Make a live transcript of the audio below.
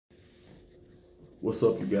What's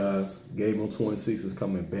up, you guys? Game on 26 is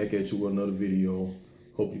coming back at you with another video.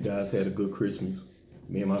 Hope you guys had a good Christmas.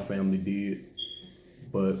 Me and my family did.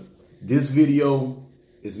 But this video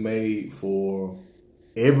is made for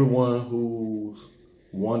everyone who's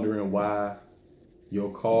wondering why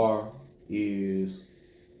your car is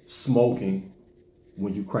smoking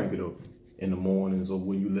when you crank it up in the mornings or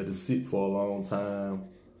when you let it sit for a long time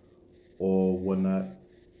or whatnot.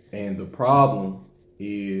 And the problem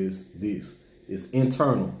is this. It's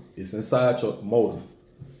internal. It's inside your motor.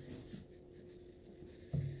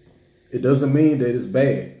 It doesn't mean that it's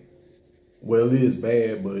bad. Well, it is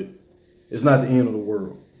bad, but it's not the end of the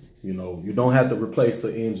world. You know, you don't have to replace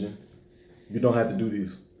the engine. You don't have to do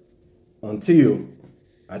this until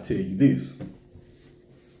I tell you this.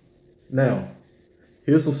 Now,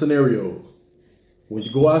 here's some scenarios. When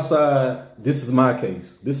you go outside, this is my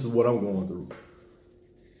case. This is what I'm going through.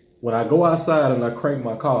 When I go outside and I crank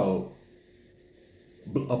my car up,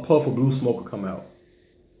 a puff of blue smoke will come out.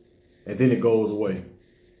 And then it goes away.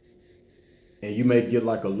 And you may get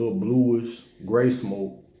like a little bluish gray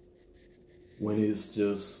smoke when it's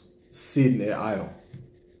just sitting there idle.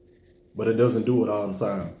 But it doesn't do it all the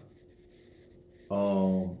time.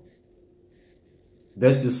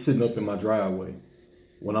 That's just sitting up in my driveway.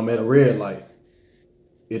 When I'm at a red light,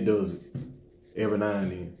 it does it every now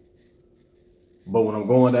and then. But when I'm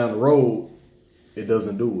going down the road, it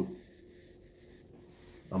doesn't do it.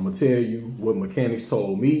 I'm going to tell you what mechanics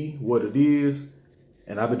told me, what it is.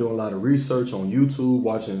 And I've been doing a lot of research on YouTube,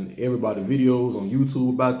 watching everybody's videos on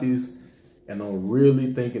YouTube about this. And I'm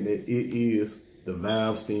really thinking that it is the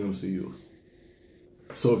valve stem seals.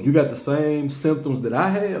 So if you got the same symptoms that I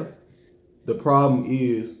have, the problem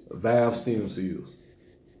is valve stem seals.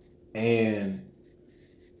 And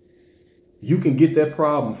you can get that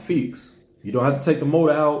problem fixed. You don't have to take the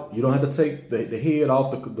motor out. You don't have to take the head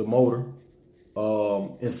off the motor.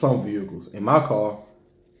 In some vehicles, in my car,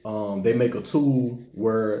 they make a tool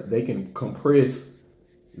where they can compress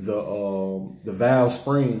the valve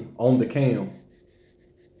spring on the cam,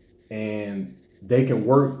 and they can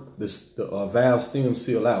work the valve stem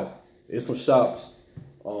seal out. There's some shops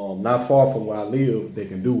not far from where I live they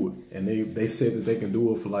can do it, and they said that they can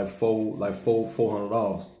do it for like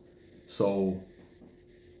 $400. So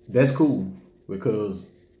that's cool because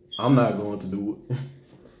I'm not going to do it.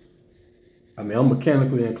 I mean, I'm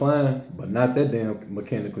mechanically inclined, but not that damn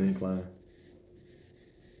mechanically inclined.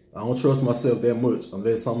 I don't trust myself that much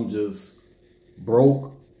unless I'm just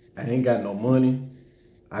broke. I ain't got no money.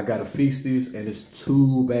 I got to fix this, and it's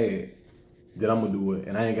too bad that I'm going to do it.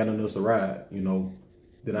 And I ain't got nothing else to ride, you know.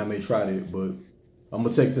 Then I may try that, but I'm going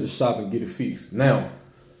to take it to the shop and get it fixed. Now,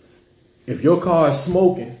 if your car is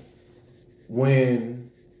smoking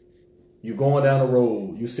when you're going down the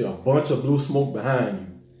road, you see a bunch of blue smoke behind you.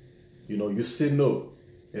 You know, you're sitting up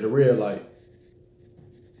at a red light,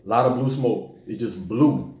 a lot of blue smoke. It just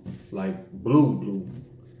blue, like blue.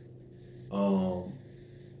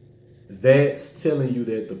 That's telling you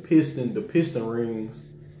that the piston rings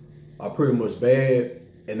are pretty much bad.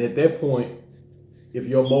 And at that point, if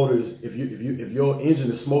your if your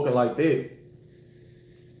engine is smoking like that,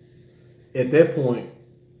 at that point,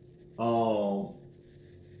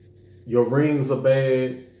 your rings are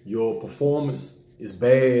bad, your performance is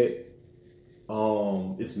bad.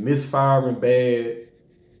 It's misfiring bad.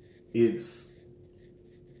 It's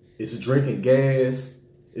drinking gas.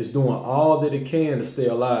 It's doing all that it can to stay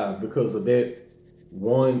alive because of that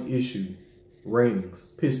one issue, rings,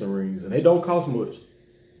 piston rings. And they don't cost much.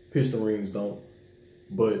 Piston rings don't.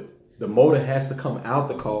 But the motor has to come out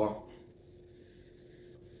the car.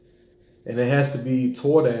 And it has to be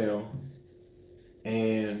tore down.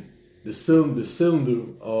 And the cylinder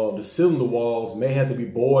walls may have to be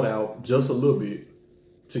bored out just a little bit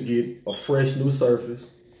to get a fresh new surface,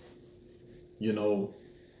 you know,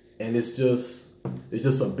 and it's just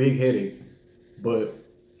a big headache. But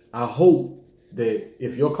I hope that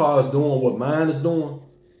if your car is doing what mine is doing,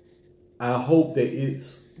 I hope that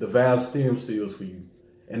it's the valve stem seals for you.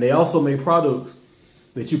 And they also make products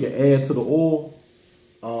that you can add to the oil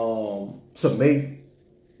to make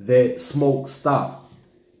that smoke stop.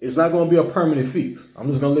 It's not going to be a permanent fix. I'm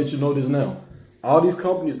just going to let you know this now. All these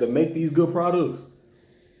companies that make these good products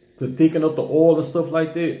to thicken up the oil and stuff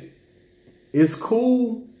like that, it's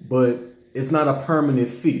cool, but it's not a permanent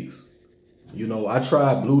fix. You know, I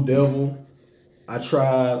tried Blue Devil. I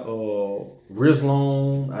tried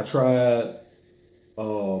Rizlone. I tried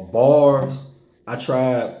bars. I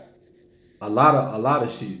tried a lot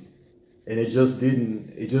of shit. And it just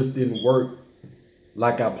didn't work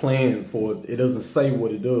like I planned for it. It doesn't say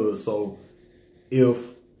what it does. So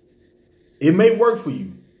if it may work for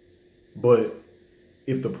you, but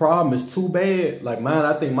if the problem is too bad, like mine,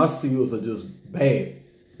 I think my seals are just bad.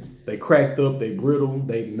 They cracked up, they brittle,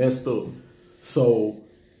 they messed up. So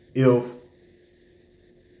if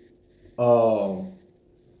the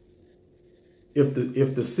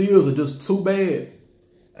seals are just too bad,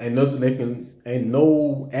 ain't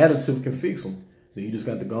no additive can fix them. Then you just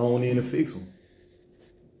got to go on in and fix them.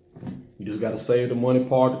 You just got to save the money,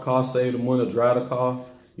 park the car, save the money, dry the car,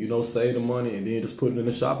 you know, save the money, and then just put it in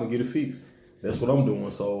the shop and get it fixed. That's what I'm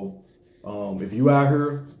doing. So if you out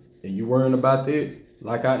here and you worrying about that,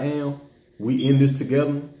 like I am, we in this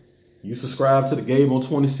together. You subscribe to the Gabe on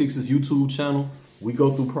 26's YouTube channel. We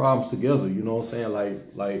go through problems together. You know what I'm saying?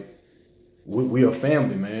 Like we a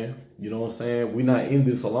family, man. You know what I'm saying? We not in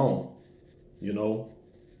this alone. You know,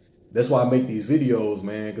 that's why I make these videos,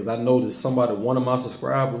 man, because I know that somebody, one of my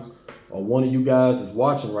subscribers or one of you guys is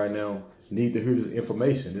watching right now, need to hear this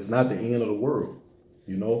information. It's not the end of the world,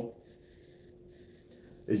 you know?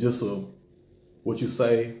 It's just what you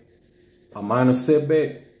say, a minor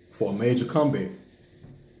setback for a major comeback.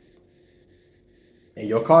 And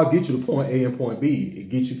your car gets you to point A and point B. It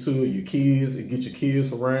gets you to your kids. It gets your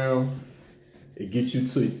kids around. It gets you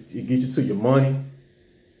to your money.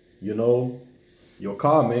 You know, your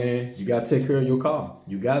car, man, you got to take care of your car.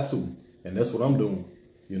 You got to. And that's what I'm doing,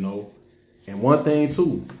 you know. And one thing,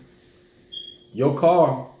 too, your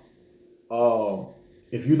car,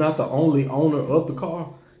 if you're not the only owner of the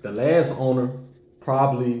car, the last owner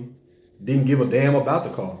probably didn't give a damn about the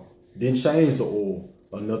car. Didn't change the oil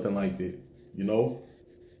or nothing like that, you know.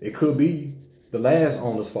 It could be the last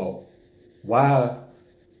owner's fault. Why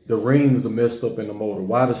the rings are messed up in the motor.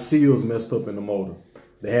 Why the seals messed up in the motor.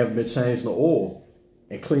 They haven't been changing the oil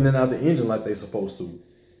and cleaning out the engine like they're supposed to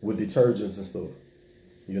with detergents and stuff.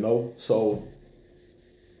 You know, so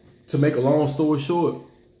to make a long story short,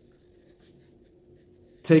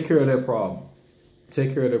 take care of that problem.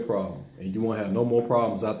 Take care of that problem. And you won't have no more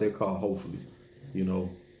problems out that car, hopefully. You know,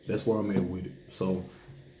 that's where I'm at with it. So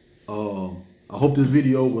I hope this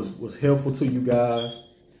video was helpful to you guys.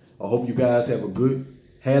 I hope you guys had a good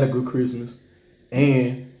Christmas.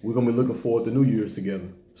 And we're going to be looking forward to New Year's together.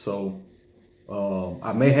 So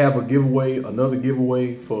I may have another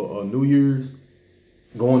giveaway for New Year's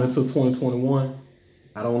going into 2021.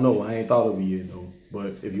 I don't know. I ain't thought of it yet, though.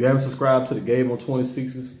 But if you haven't subscribed to the Gabe on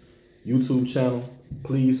 26's YouTube channel,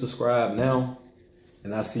 please subscribe now.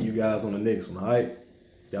 And I'll see you guys on the next one, all right?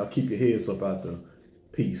 Y'all keep your heads up out there.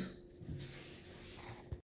 Peace.